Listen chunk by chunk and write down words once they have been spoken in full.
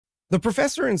The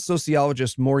professor and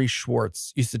sociologist Maury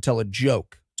Schwartz used to tell a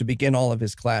joke to begin all of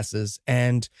his classes,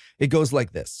 and it goes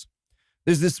like this.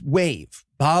 There's this wave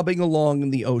bobbing along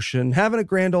in the ocean, having a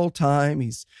grand old time.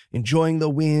 He's enjoying the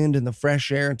wind and the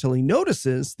fresh air until he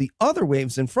notices the other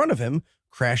waves in front of him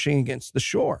crashing against the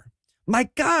shore. My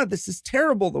God, this is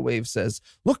terrible, the wave says.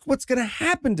 Look what's going to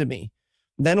happen to me.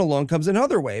 Then along comes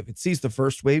another wave. It sees the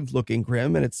first wave looking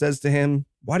grim, and it says to him,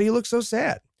 why do you look so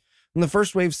sad? And the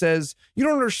first wave says, you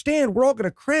don't understand. We're all going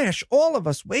to crash. All of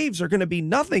us. Waves are going to be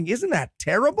nothing. Isn't that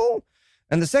terrible?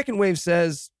 And the second wave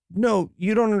says, no,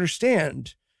 you don't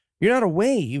understand. You're not a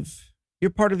wave. You're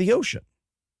part of the ocean.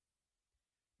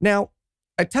 Now,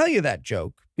 I tell you that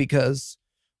joke because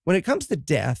when it comes to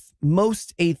death,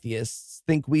 most atheists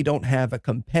think we don't have a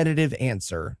competitive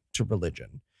answer to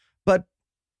religion. But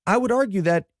I would argue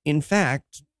that, in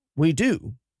fact, we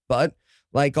do. But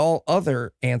like all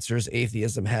other answers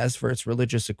atheism has for its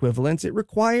religious equivalents, it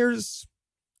requires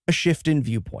a shift in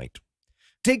viewpoint.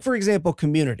 Take, for example,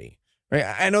 community. Right?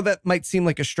 I know that might seem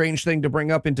like a strange thing to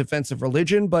bring up in defense of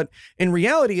religion, but in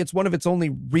reality, it's one of its only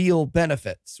real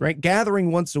benefits, right?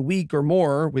 Gathering once a week or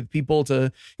more with people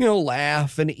to,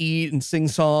 laugh and eat and sing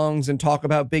songs and talk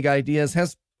about big ideas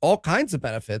has all kinds of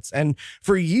benefits. And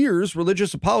for years,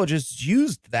 religious apologists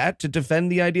used that to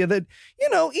defend the idea that,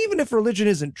 even if religion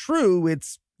isn't true,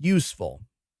 it's useful.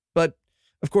 But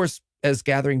of course, as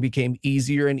gathering became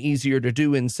easier and easier to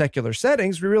do in secular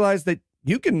settings, we realized that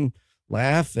you can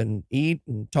laugh and eat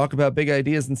and talk about big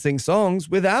ideas and sing songs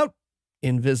without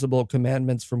invisible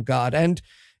commandments from God. And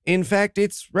in fact,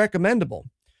 it's recommendable.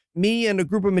 Me and a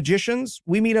group of magicians,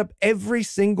 we meet up every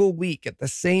single week at the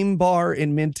same bar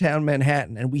in Midtown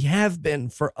Manhattan, and we have been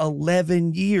for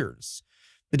 11 years.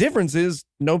 The difference is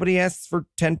nobody asks for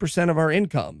 10% of our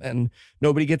income, and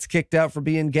nobody gets kicked out for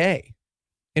being gay.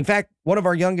 In fact, one of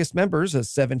our youngest members, a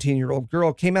 17-year-old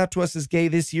girl, came out to us as gay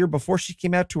this year before she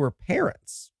came out to her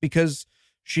parents because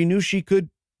she knew she could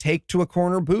take to a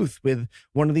corner booth with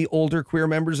one of the older queer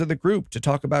members of the group to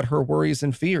talk about her worries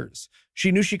and fears. She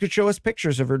knew she could show us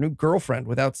pictures of her new girlfriend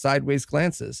without sideways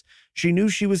glances. She knew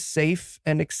she was safe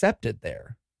and accepted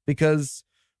there because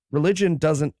religion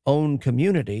doesn't own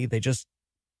community. They just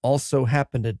also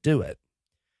happen to do it.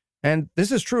 And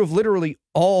this is true of literally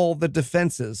all the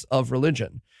defenses of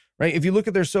religion, right? If you look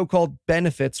at their so-called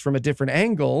benefits from a different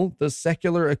angle, the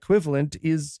secular equivalent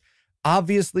is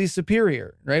obviously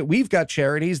superior, right? We've got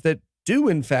charities that do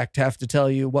in fact have to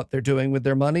tell you what they're doing with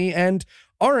their money and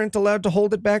aren't allowed to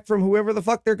hold it back from whoever the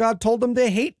fuck their God told them to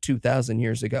hate 2,000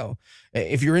 years ago.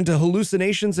 If you're into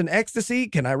hallucinations and ecstasy,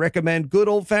 can I recommend good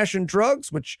old-fashioned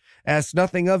drugs, which ask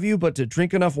nothing of you but to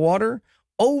drink enough water?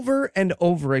 Over and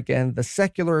over again, the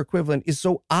secular equivalent is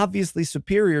so obviously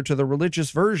superior to the religious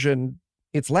version,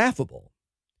 it's laughable.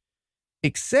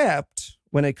 Except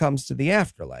when it comes to the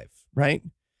afterlife, right?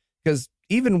 Because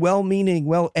even well-meaning,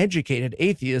 well-educated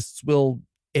atheists will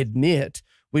admit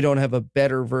we don't have a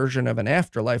better version of an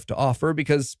afterlife to offer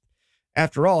because,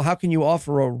 after all, how can you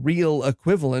offer a real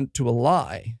equivalent to a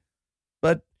lie?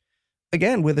 But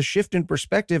again, with a shift in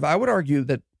perspective, I would argue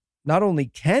that not only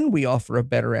can we offer a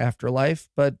better afterlife,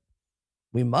 but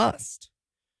we must.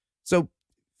 So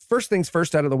first things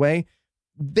first out of the way,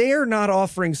 they're not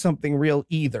offering something real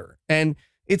either. And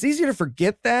it's easy to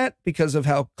forget that because of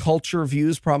how culture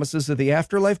views promises of the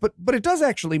afterlife, but it does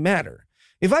actually matter.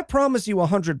 If I promise you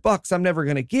 $100 I'm never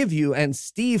going to give you, and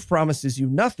Steve promises you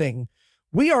nothing,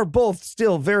 we are both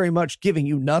still very much giving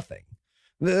you nothing.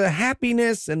 The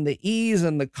happiness and the ease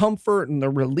and the comfort and the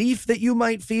relief that you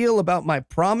might feel about my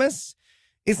promise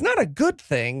is not a good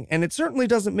thing, and it certainly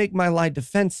doesn't make my lie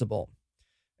defensible.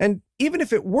 And even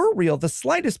if it were real, the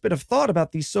slightest bit of thought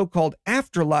about these so-called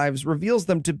afterlives reveals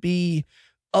them to be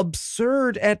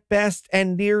absurd at best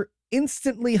and near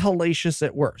instantly hellacious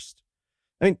at worst.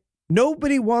 I mean,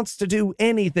 nobody wants to do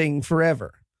anything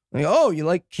forever. Like, oh, you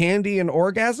like candy and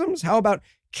orgasms? How about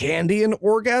candy and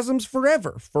orgasms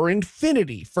forever, for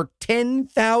infinity, for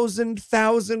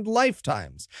 10,000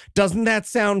 lifetimes? Doesn't that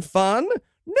sound fun?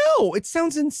 No, it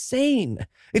sounds insane.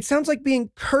 It sounds like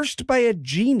being cursed by a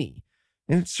genie.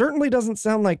 And it certainly doesn't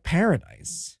sound like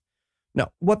paradise.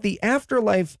 No, what the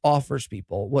afterlife offers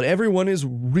people, what everyone is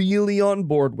really on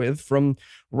board with, from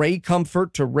Ray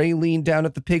Comfort to Raylene down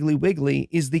at the Piggly Wiggly,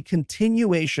 is the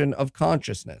continuation of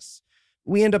consciousness.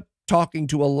 We end up talking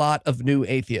to a lot of new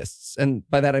atheists, and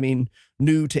by that I mean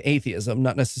new to atheism,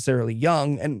 not necessarily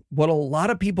young. And what a lot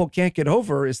of people can't get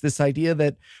over is this idea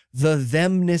that the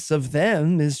themness of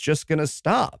them is just going to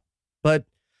stop. But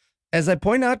as I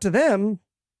point out to them,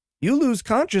 you lose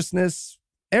consciousness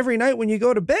every night when you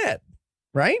go to bed,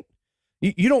 right?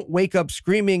 You don't wake up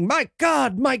screaming, my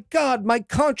God, my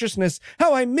consciousness,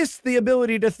 how I missed the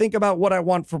ability to think about what I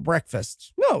want for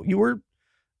breakfast. No, you were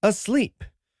asleep.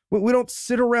 We don't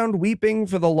sit around weeping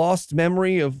for the lost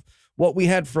memory of what we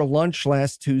had for lunch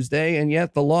last Tuesday, and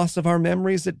yet the loss of our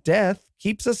memories at death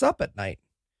keeps us up at night.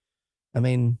 I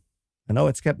mean, I know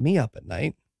it's kept me up at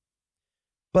night.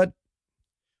 But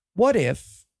what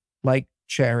if, like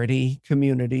charity,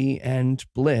 community, and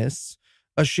bliss,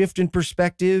 a shift in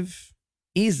perspective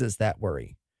eases that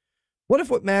worry? What if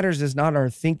what matters is not our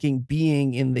thinking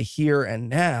being in the here and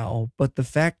now, but the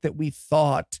fact that we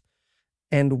thought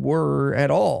and were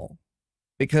at all?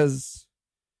 Because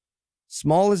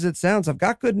small as it sounds, I've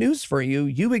got good news for you.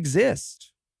 You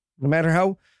exist. No matter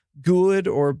how good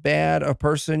or bad a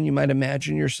person you might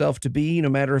imagine yourself to be, no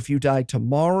matter if you die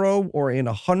tomorrow or in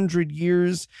 100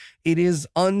 years, it is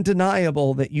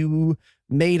undeniable that you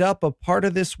made up a part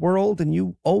of this world, and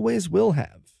you always will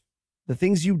have. The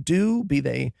things you do, be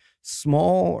they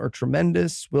small or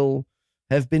tremendous, will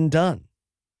have been done.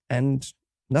 And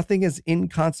nothing as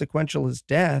inconsequential as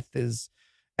death is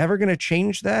ever going to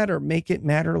change that or make it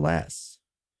matter less.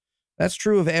 That's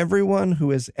true of everyone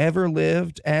who has ever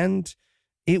lived, and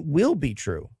it will be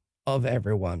true of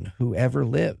everyone who ever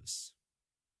lives.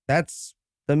 That's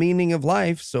the meaning of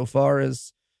life, so far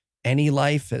as any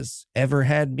life has ever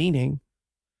had meaning.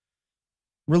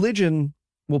 Religion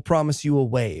will promise you a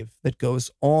wave that goes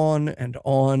on and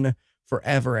on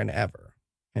forever and ever.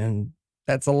 And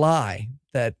that's a lie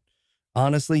that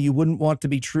honestly you wouldn't want to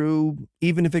be true,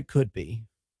 even if it could be.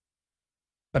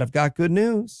 But I've got good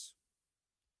news.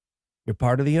 You're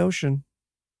part of the ocean.